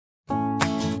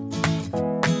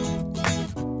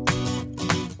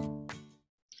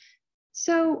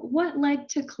So what led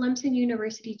to Clemson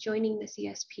University joining the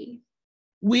CSP?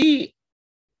 We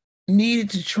needed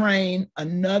to train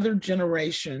another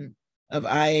generation of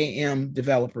IAM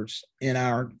developers in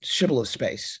our shibboleth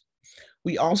space.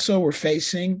 We also were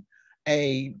facing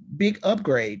a big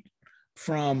upgrade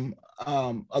from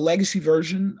a legacy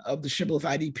version of the shibboleth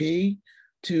IDP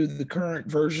to the current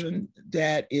version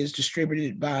that is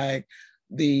distributed by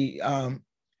the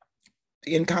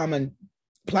InCommon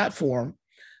platform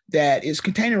that is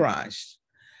containerized.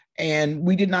 And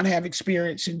we did not have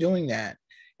experience in doing that.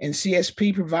 And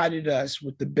CSP provided us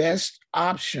with the best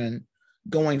option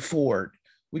going forward.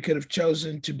 We could have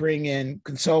chosen to bring in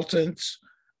consultants,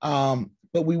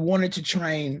 but we wanted to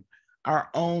train our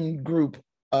own group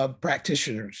of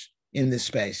practitioners in this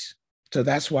space. So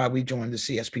that's why we joined the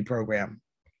CSP program,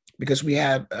 because we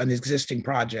have an existing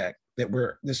project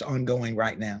that's ongoing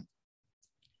right now.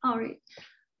 All right.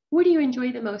 What do you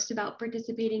enjoy the most about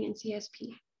participating in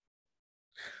CSP?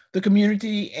 The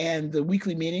community and the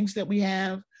weekly meetings that we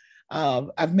have.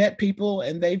 I've met people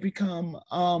and they've become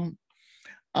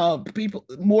people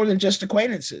more than just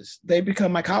acquaintances. They've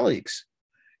become my colleagues.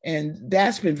 And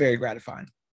that's been very gratifying.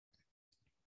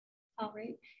 All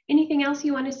right. Anything else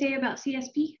you want to say about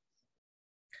CSP?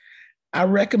 I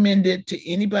recommend it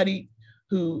to anybody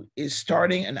who is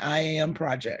starting an IAM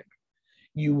project.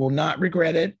 You will not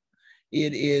regret it.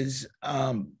 It is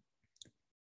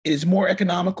more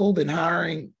economical than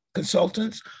hiring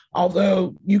consultants,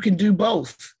 although you can do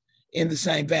both in the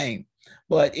same vein,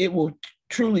 but it will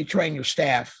truly train your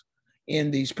staff in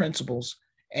these principles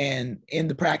and in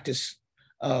the practice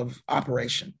of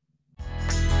operation.